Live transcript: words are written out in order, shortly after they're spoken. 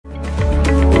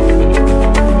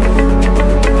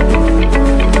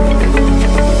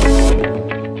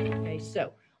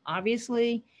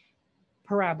obviously,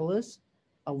 parabolas,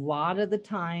 a lot of the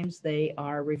times they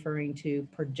are referring to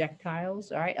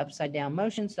projectiles, all right, upside down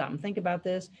motion. Stop and think about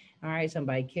this. All right,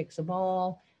 somebody kicks a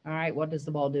ball. All right, what does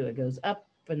the ball do? It goes up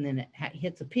and then it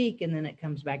hits a peak and then it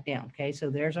comes back down. Okay, so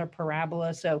there's our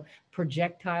parabola. So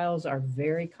projectiles are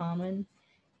very common.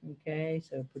 Okay,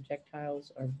 so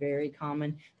projectiles are very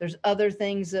common. There's other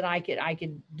things that I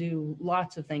could do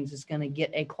lots of things that's going to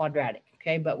get a quadratic.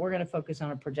 Okay, but we're going to focus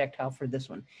on a projectile for this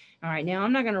one. All right, now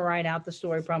I'm not going to write out the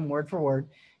story problem word for word.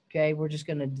 Okay, we're just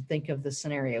going to think of the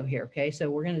scenario here. Okay, so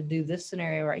we're going to do this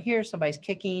scenario right here. Somebody's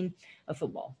kicking a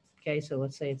football. Okay, so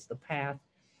let's say it's the path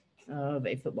of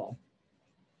a football.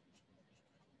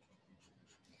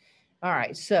 All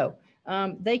right, so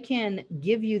they can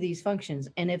give you these functions.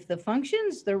 And if the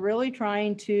functions, they're really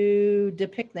trying to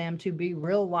depict them to be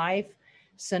real life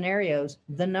scenarios,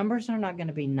 the numbers are not going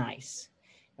to be nice.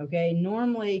 Okay,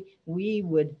 normally we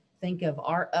would think of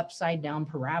our upside down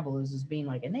parabolas as being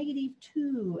like a negative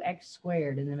 2x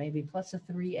squared and then maybe plus a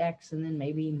 3x and then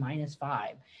maybe minus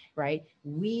 5, right?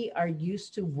 We are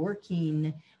used to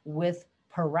working with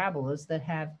parabolas that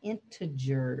have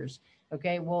integers.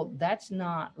 Okay, well, that's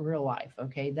not real life.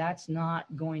 Okay, that's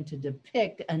not going to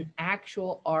depict an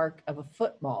actual arc of a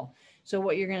football. So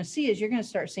what you're going to see is you're going to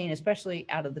start seeing, especially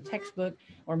out of the textbook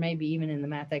or maybe even in the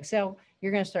Math Excel,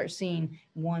 you're going to start seeing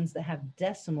ones that have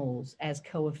decimals as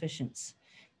coefficients.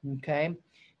 Okay,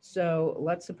 so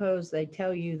let's suppose they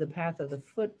tell you the path of the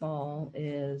football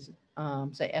is,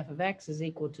 say, f of x is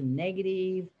equal to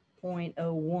negative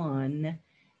 0.01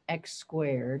 x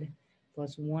squared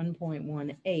plus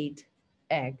 1.18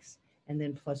 x and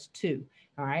then plus 2.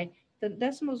 All right, the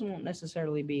decimals won't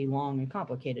necessarily be long and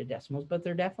complicated decimals, but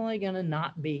they're definitely going to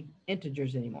not be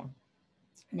integers anymore.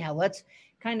 Now let's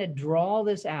kind of draw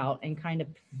this out and kind of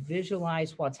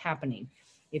visualize what's happening.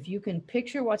 If you can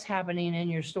picture what's happening in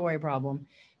your story problem,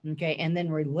 okay, and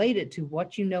then relate it to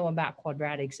what you know about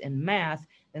quadratics and math,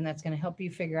 then that's going to help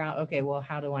you figure out, okay, well,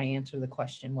 how do I answer the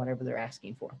question, whatever they're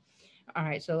asking for. All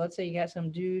right, so let's say you got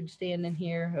some dude standing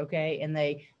here, okay, and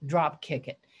they drop kick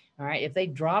it. All right, if they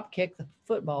drop kick the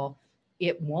football,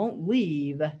 it won't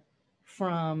leave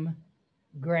from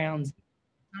ground. It's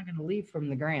not going to leave from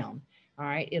the ground. All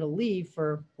right, it'll leave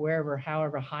for wherever,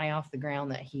 however high off the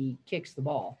ground that he kicks the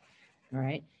ball. All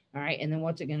right, and then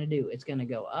what's it going to do? It's going to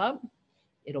go up.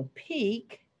 It'll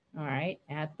peak, all right,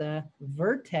 at the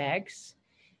vertex.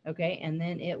 Okay, and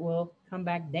then it will come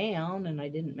back down, and I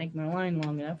didn't make my line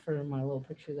long enough for my little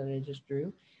picture that I just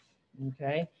drew.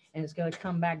 Okay, and it's going to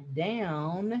come back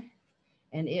down,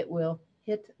 and it will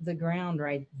hit the ground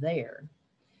right there.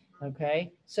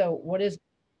 Okay, so what is the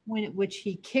point at which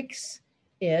he kicks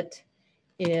it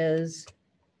is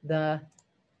the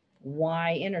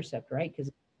y-intercept, right? Because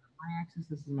y-axis,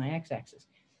 this is my x-axis.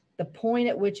 The point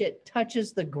at which it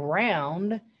touches the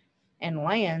ground and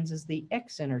lands is the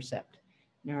x-intercept.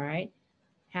 All right.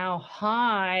 How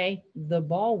high the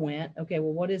ball went. Okay,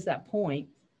 well, what is that point?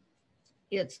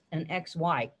 It's an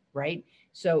XY, right?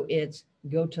 So it's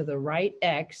go to the right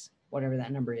X, whatever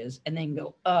that number is, and then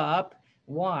go up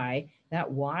Y.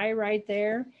 That Y right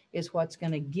there is what's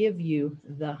going to give you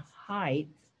the height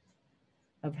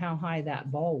of how high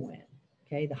that ball went.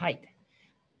 Okay, the height.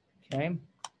 Okay.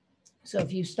 So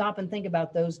if you stop and think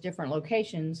about those different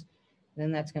locations,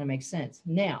 then that's going to make sense.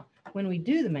 Now, when we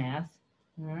do the math,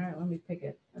 all right, let me pick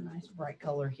a nice bright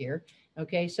color here.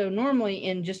 Okay, so normally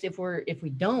in just if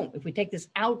we take this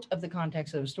out of the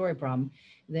context of a story problem,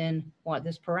 then what,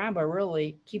 this parabola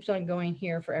really keeps on going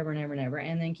here forever and ever and ever,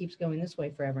 and then keeps going this way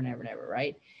forever and ever and ever,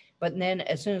 right? But then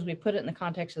as soon as we put it in the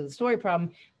context of the story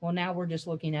problem, well, now we're just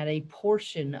looking at a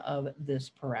portion of this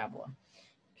parabola.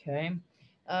 Okay,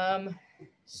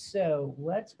 so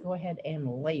let's go ahead and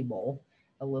label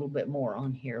a little bit more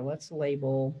on here. Let's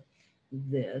label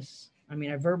this. I mean,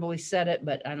 I verbally said it,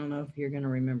 but I don't know if you're going to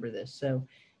remember this. So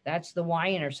that's the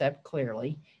y-intercept,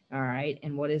 clearly. All right.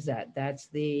 And what is that? That's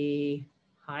the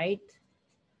height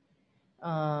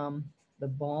the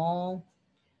ball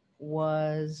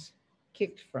was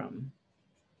kicked from.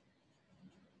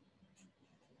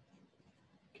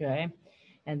 Okay.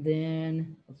 And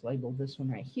then let's label this one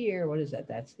right here. What is that?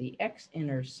 That's the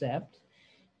x-intercept.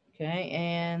 Okay.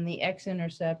 And the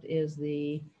x-intercept is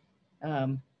the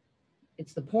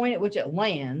it's the point at which it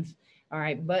lands. All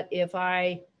right. But if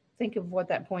I think of what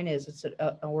that point is, it's an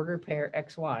order pair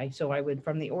XY. So I would,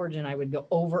 from the origin, I would go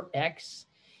over X.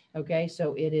 Okay.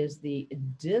 So it is the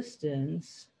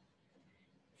distance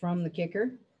from the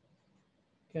kicker.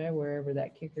 Okay. Wherever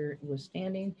that kicker was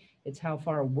standing, it's how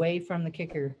far away from the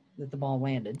kicker that the ball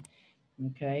landed.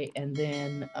 Okay. And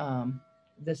then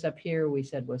this up here we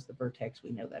said was the vertex.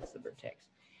 We know that's the vertex.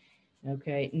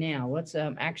 Okay, now let's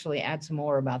actually add some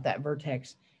more about that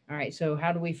vertex. All right, so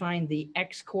how do we find the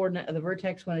x coordinate of the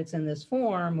vertex when it's in this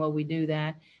form? Well, we do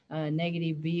that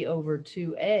negative b over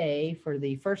 2a for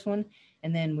the first one,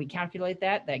 and then we calculate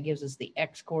that. That gives us the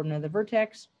x coordinate of the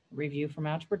vertex, review from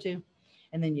Algebra 2.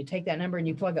 And then you take that number and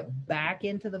you plug it back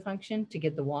into the function to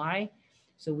get the y.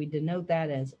 So we denote that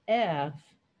as f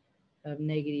of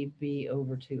negative b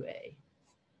over 2a.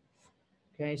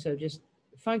 Okay, so just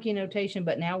funky notation,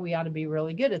 but now we ought to be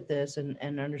really good at this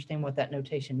and understand what that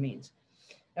notation means.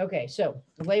 Okay, so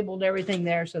labeled everything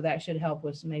there, so that should help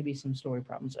with maybe some story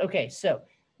problems. Okay, so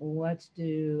let's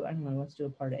do, I don't know, let's do a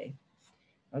part A.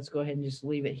 Let's go ahead and just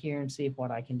leave it here and see if what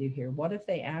I can do here. What if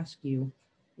they ask you,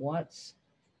 what's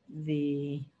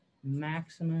the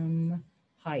maximum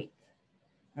height,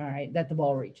 all right, that the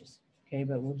ball reaches? Okay,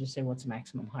 but we'll just say what's the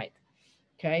maximum height.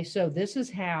 Okay, so this is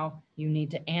how you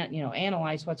need to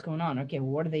analyze what's going on. Okay,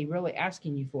 well, what are they really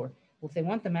asking you for? Well, if they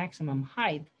want the maximum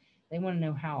height, they want to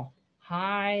know how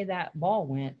high that ball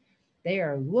went. They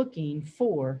are looking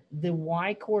for the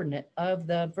y coordinate of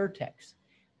the vertex.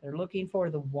 They're looking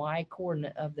for the y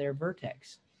coordinate of their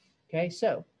vertex. Okay,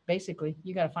 so basically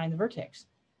you got to find the vertex.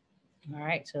 All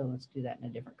right, so let's do that in a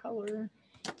different color.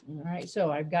 All right,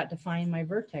 so I've got to find my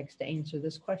vertex to answer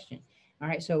this question. All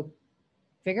right, so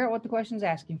figure out what the question is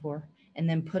asking for, and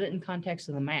then put it in context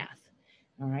of the math.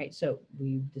 All right, so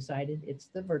we've decided it's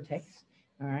the vertex.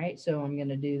 All right, so I'm going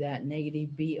to do that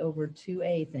negative b over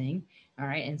 2a thing. All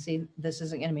right, and see, this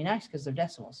isn't going to be nice because they're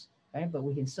decimals, okay, but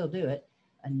we can still do it.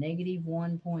 A negative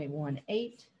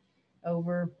 1.18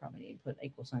 over, probably need to put an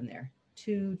equal sign there,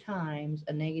 2 times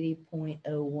a negative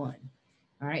 0.01.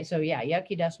 All right, so yeah,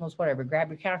 yucky decimals, whatever. Grab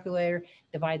your calculator,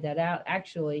 divide that out.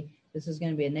 Actually, this is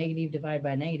going to be a negative divided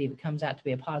by a negative. It comes out to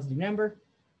be a positive number,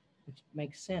 which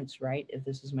makes sense, right? If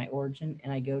this is my origin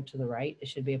and I go to the right, it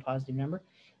should be a positive number.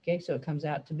 Okay, so it comes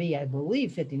out to be, I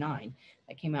believe, 59.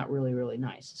 That came out really, really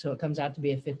nice. So it comes out to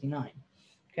be a 59.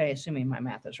 Okay, assuming my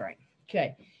math is right.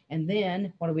 Okay, and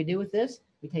then what do we do with this?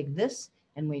 We take this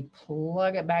and we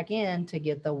plug it back in to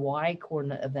get the y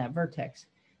coordinate of that vertex.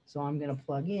 So I'm going to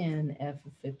plug in f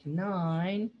of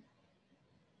 59.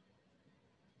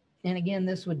 And again,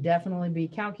 this would definitely be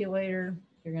calculator.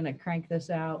 You're going to crank this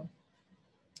out.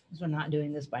 So we're not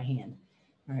doing this by hand.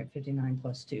 All right, 59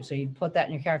 plus 2. So you put that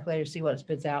in your calculator, see what it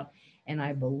spits out. And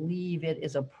I believe it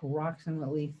is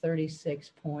approximately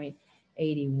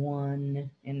 36.81.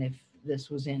 And if this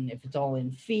was if it's all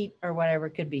in feet or whatever,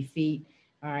 it could be feet.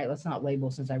 All right, let's not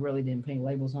label since I really didn't put any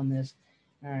labels on this.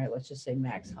 All right, let's just say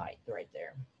max height right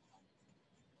there.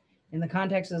 In the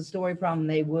context of the story problem,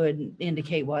 they would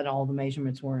indicate what all the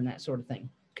measurements were and that sort of thing,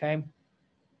 okay?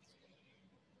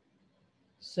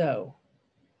 So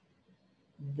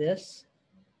this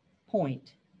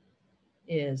point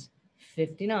is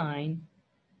 59,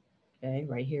 okay?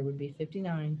 Right here would be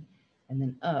 59, and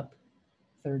then up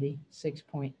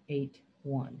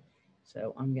 36.81.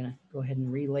 So I'm gonna go ahead and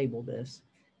relabel this.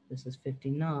 This is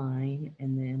 59,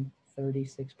 and then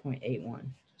 36.81.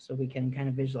 So we can kind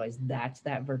of visualize that's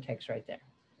that vertex right there.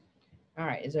 All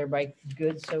right, is everybody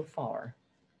good so far?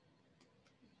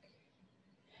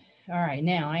 All right,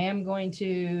 now I am going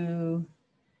to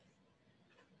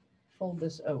fold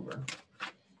this over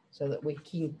so that we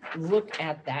can look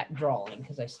at that drawing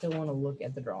because I still want to look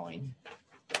at the drawing.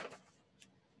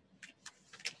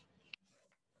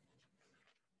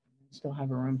 Still have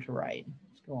a room to write.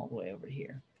 Let's go all the way over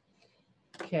here.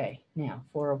 Okay, now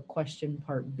for question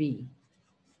part B.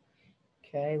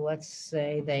 Okay, let's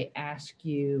say they ask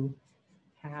you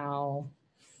how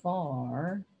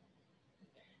far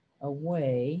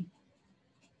away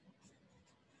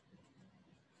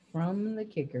from the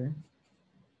kicker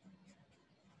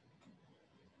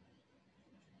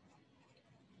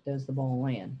does the ball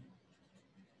land?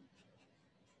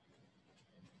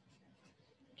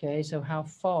 Okay, so how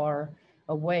far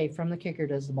away from the kicker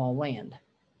does the ball land?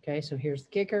 Okay, so here's the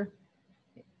kicker.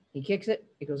 He kicks it,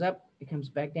 it goes up, it comes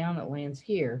back down, it lands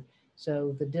here.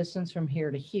 So the distance from here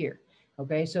to here.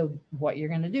 Okay, so what you're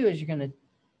going to do is you're going to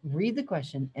read the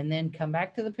question and then come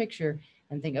back to the picture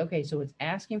and think, okay, so it's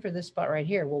asking for this spot right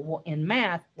here. Well, in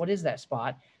math, what is that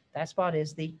spot? That spot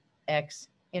is the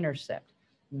x-intercept.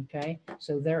 Okay,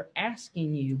 so they're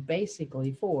asking you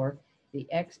basically for the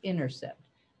x-intercept.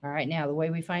 All right, now the way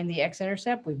we find the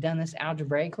x-intercept, we've done this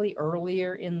algebraically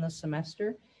earlier in the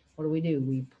semester. What do?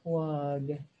 We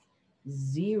plug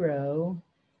 0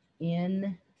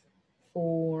 in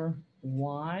for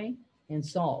y and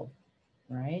solve,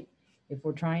 right? If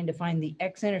we're trying to find the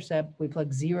x-intercept, we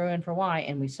plug 0 in for y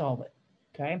and we solve it,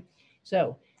 okay?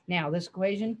 So now this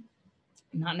equation,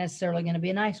 not necessarily going to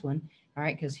be a nice one. All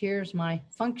right, because here's my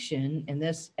function, and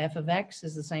this f of x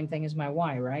is the same thing as my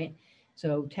y, right?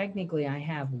 So technically I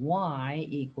have y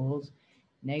equals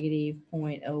negative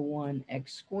 0.01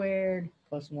 x squared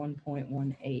plus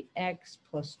 1.18 x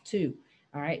plus 2.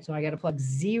 All right, so I got to plug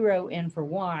 0 in for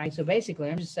y. So basically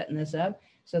I'm just setting this up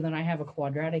so then I have a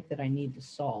quadratic that I need to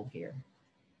solve here.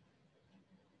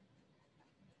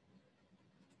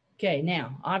 Okay,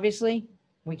 now obviously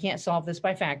we can't solve this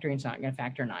by factoring. It's not going to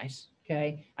factor nice.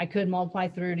 Okay, I could multiply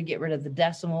through to get rid of the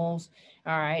decimals.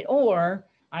 All right, or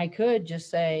I could just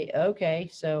say, okay,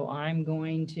 so I'm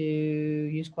going to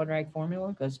use quadratic formula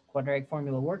because quadratic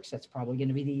formula works. That's probably going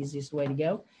to be the easiest way to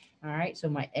go. All right, so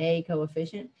my A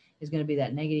coefficient is going to be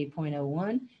that negative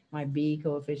 0.01. My B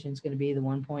coefficient is going to be the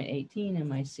 1.18, and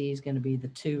my C is going to be the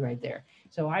 2 right there.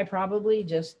 So I probably,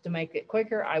 just to make it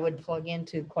quicker, I would plug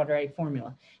into quadratic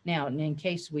formula. Now, in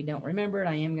case we don't remember it,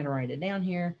 I am going to write it down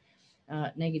here.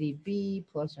 Negative b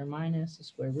plus or minus the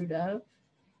square root of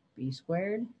b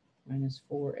squared minus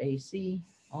 4ac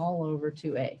all over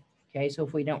 2a. Okay, so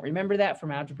if we don't remember that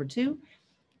from Algebra 2,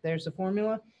 there's the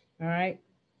formula. All right.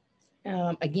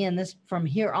 Again, this from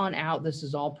here on out, this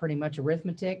is all pretty much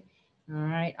arithmetic. All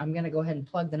right, I'm going to go ahead and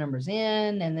plug the numbers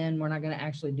in, and then we're not going to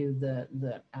actually do the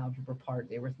algebra part,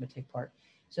 the arithmetic part.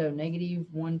 So negative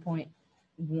 1.1,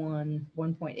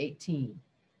 1.18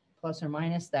 plus or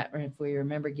minus that, if we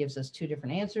remember, gives us two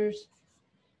different answers.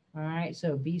 All right,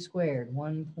 so b squared,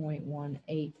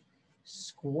 1.18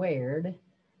 squared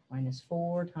minus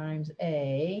 4 times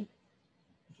a,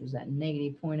 which was that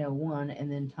negative 0.01,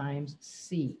 and then times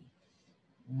c.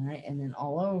 All right, and then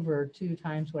all over 2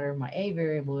 times whatever my a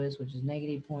variable is, which is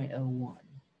negative 0.01.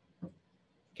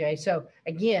 Okay, so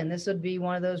again, this would be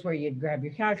one of those where you'd grab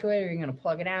your calculator, you're going to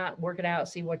plug it out, work it out,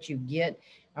 see what you get.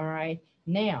 All right,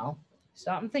 now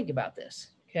stop and think about this.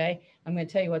 Okay, I'm going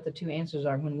to tell you what the two answers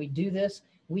are. When we do this,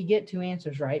 we get two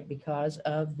answers right because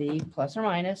of the plus or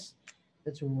minus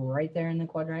that's right there in the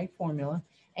quadratic formula.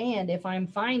 And if I'm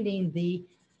finding the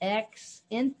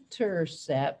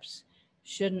x-intercepts,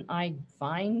 shouldn't I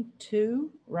find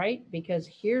 2, right? Because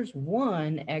here's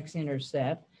one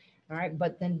x-intercept, all right,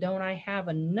 but then don't I have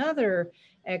another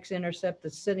x-intercept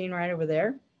that's sitting right over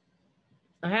there?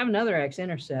 I have another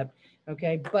x-intercept,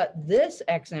 okay, but this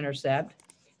x-intercept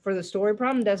for the story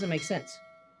problem doesn't make sense,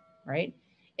 right?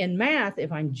 In math,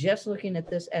 if I'm just looking at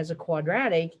this as a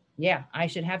quadratic, yeah, I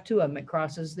should have 2 of them. It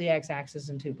crosses the x-axis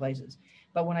in 2 places.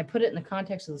 But when I put it in the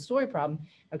context of the story problem,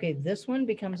 okay, this one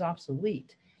becomes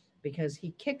obsolete because he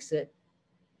kicks it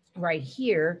right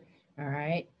here, all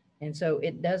right? And so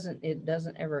it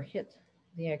doesn't ever hit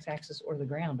the x-axis or the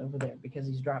ground over there because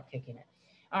he's drop kicking it.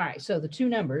 All right, so the two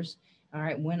numbers, all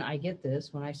right, when I get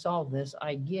this, when I solve this,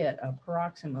 I get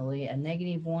approximately a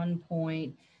negative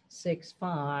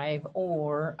 1.65,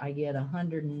 or I get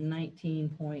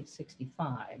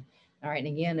 119.65. All right, and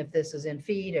again, if this is in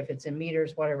feet, if it's in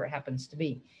meters, whatever it happens to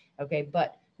be. Okay,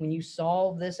 but when you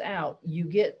solve this out, you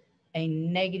get a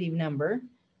negative number,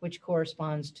 which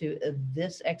corresponds to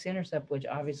this x-intercept, which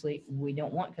obviously we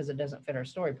don't want because it doesn't fit our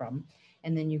story problem.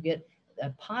 And then you get a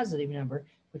positive number,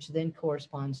 which then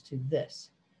corresponds to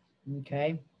this.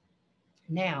 Okay.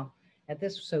 Now, at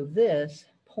this, so this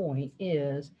point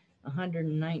is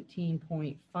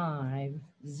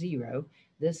 119.50.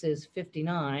 This is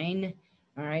 59,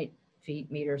 all right, feet,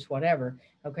 meters, whatever.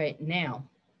 Okay, now,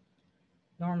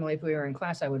 normally if we were in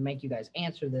class, I would make you guys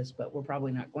answer this, but we're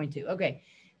probably not going to. Okay,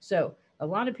 so a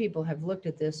lot of people have looked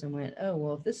at this and went, oh,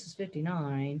 well, if this is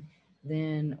 59,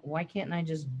 then why can't I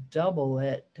just double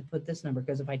it to put this number?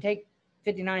 Because if I take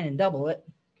 59 and double it,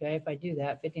 okay, if I do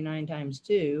that, 59 times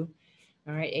 2,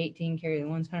 all right, 18 carry the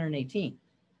 1's 118.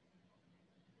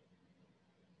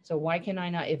 So why can I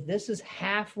not, if this is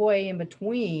halfway in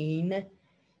between,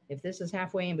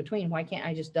 why can't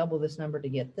I just double this number to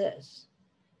get this?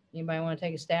 Anybody want to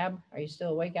take a stab? Are you still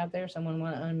awake out there? Someone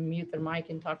want to unmute their mic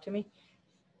and talk to me?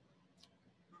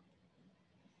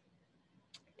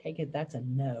 Take it, that's a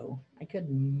no. I could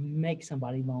make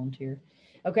somebody volunteer.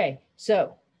 Okay,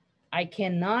 so I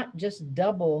cannot just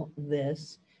double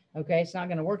this. Okay, it's not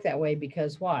going to work that way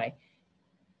because why?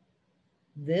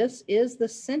 This is the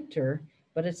center,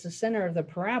 but it's the center of the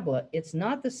parabola. It's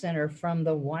not the center from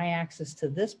the y-axis to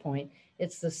this point.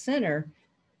 It's the center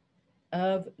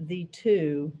of the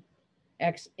two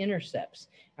x-intercepts.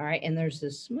 All right, and there's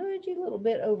this smudgy little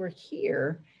bit over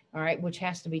here, all right, which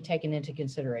has to be taken into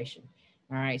consideration.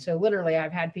 All right, so literally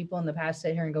I've had people in the past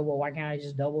sit here and go, well, why can't I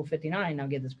just double 59 and I'll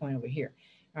get this point over here?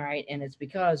 All right, and it's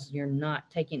because you're not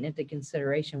taking into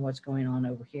consideration what's going on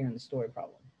over here in the story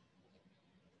problem.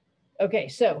 Okay,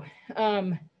 so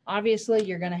obviously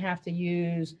you're going to have to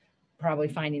use probably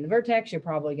finding the vertex, you're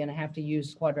probably going to have to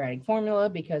use quadratic formula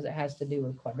because it has to do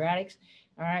with quadratics.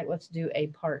 All right, let's do a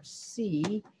part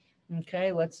C.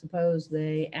 Okay, let's suppose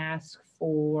they ask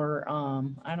for,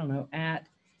 I don't know, at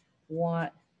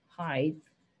what height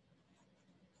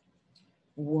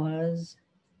was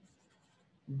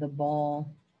the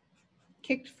ball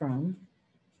kicked from?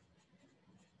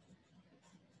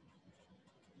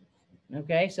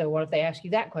 Okay, so what if they ask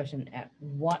you that question? At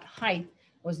what height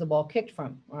was the ball kicked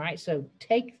from? All right, so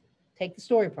take the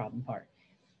story problem part.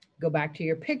 Go back to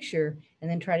your picture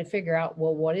and then try to figure out,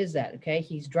 well, what is that? Okay,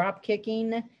 he's drop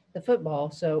kicking the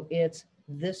football, so it's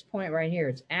this point right here.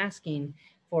 It's asking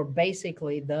for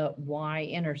basically the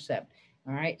y-intercept.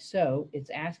 All right, so it's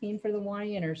asking for the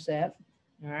y-intercept.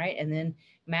 All right, and then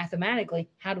mathematically,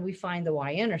 how do we find the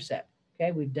y-intercept?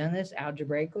 Okay, we've done this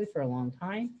algebraically for a long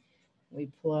time. We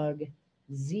plug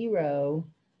 0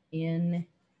 in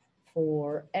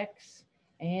for x,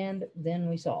 and then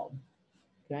we solve.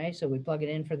 Okay, so we plug it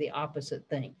in for the opposite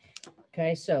thing.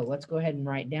 Okay, so let's go ahead and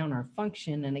write down our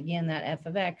function. And again, that f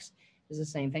of x is the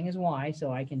same thing as y.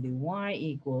 So I can do y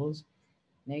equals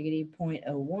negative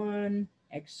 0.01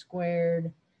 x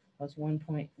squared plus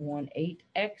 1.18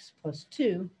 x plus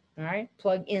 2. All right,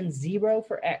 plug in 0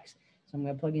 for x. So I'm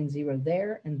going to plug in 0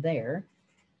 there and there.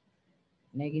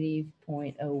 Negative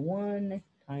 0.01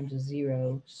 times a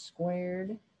 0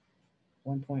 squared.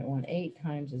 1.18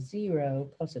 times a 0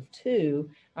 plus a 2.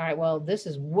 All right, well, this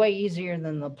is way easier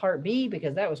than the part B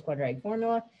because that was quadratic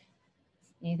formula.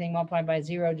 Anything multiplied by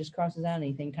 0 just crosses out.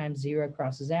 Anything times 0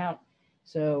 crosses out.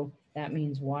 So that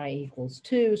means y equals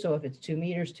 2. So if it's 2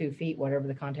 meters, 2 feet, whatever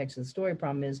the context of the story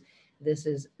problem is, this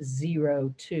is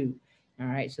 0, 2. All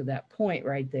right, so that point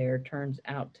right there turns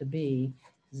out to be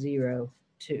 0,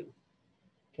 2.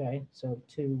 Okay, so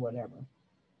 2 whatever.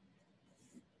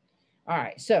 All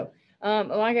right, so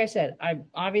like I said, I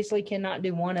obviously cannot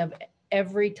do one of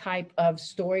every type of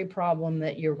story problem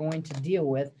that you're going to deal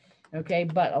with, okay?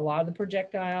 But a lot of the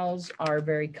projectiles are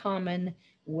very common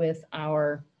with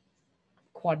our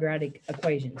quadratic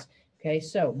equations, okay?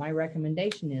 So my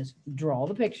recommendation is draw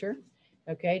the picture,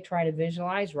 okay? Try to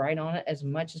visualize, write on it as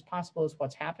much as possible as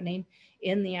what's happening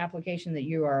in the application that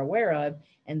you are aware of,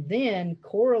 and then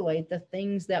correlate the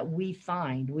things that we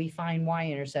find. We find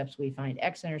y-intercepts, we find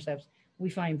x-intercepts, we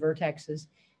find vertexes,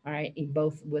 all right,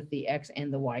 both with the x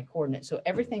and the y coordinate. So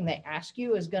everything they ask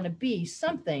you is going to be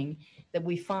something that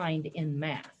we find in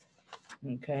math.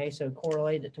 Okay, so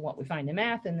correlate it to what we find in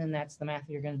math, and then that's the math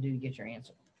you're going to do to get your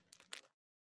answer.